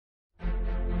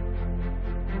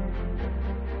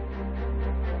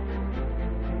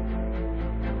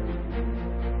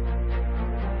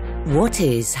What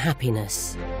is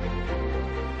happiness?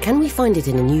 Can we find it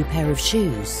in a new pair of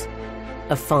shoes,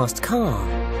 a fast car,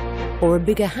 or a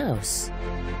bigger house?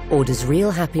 Or does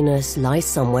real happiness lie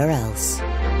somewhere else?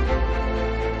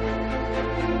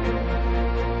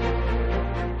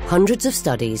 Hundreds of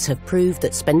studies have proved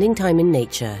that spending time in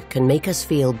nature can make us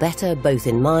feel better both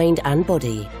in mind and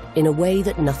body in a way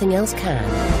that nothing else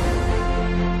can.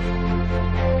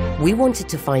 We wanted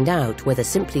to find out whether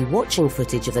simply watching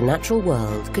footage of the natural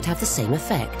world could have the same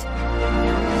effect.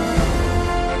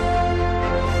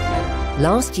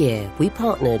 Last year, we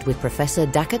partnered with Professor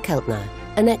Dacher Keltner,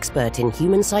 an expert in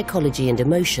human psychology and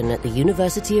emotion at the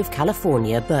University of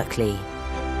California, Berkeley.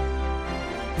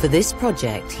 For this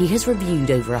project, he has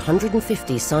reviewed over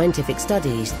 150 scientific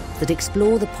studies that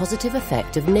explore the positive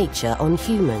effect of nature on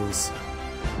humans.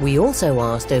 We also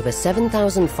asked over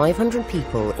 7,500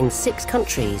 people in 6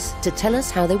 countries to tell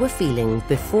us how they were feeling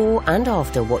before and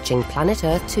after watching Planet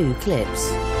Earth 2 clips.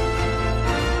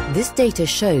 This data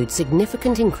showed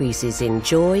significant increases in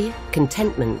joy,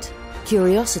 contentment,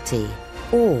 curiosity,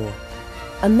 awe,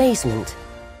 amazement,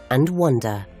 and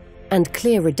wonder, and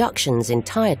clear reductions in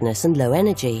tiredness and low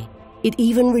energy. It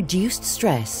even reduced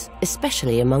stress,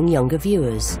 especially among younger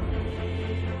viewers.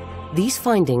 These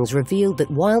findings revealed that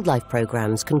wildlife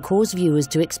programs can cause viewers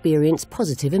to experience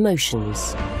positive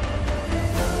emotions.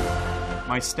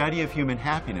 My study of human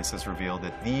happiness has revealed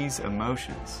that these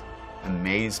emotions,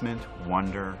 amazement,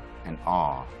 wonder, and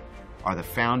awe, are the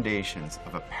foundations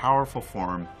of a powerful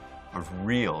form of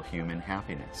real human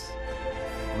happiness.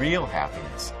 Real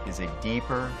happiness is a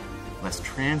deeper, less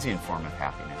transient form of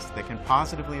happiness that can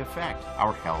positively affect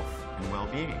our health and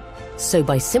well-being. So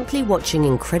by simply watching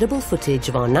incredible footage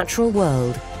of our natural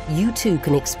world, you too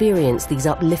can experience these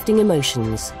uplifting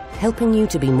emotions, helping you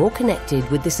to be more connected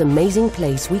with this amazing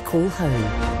place we call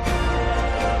home.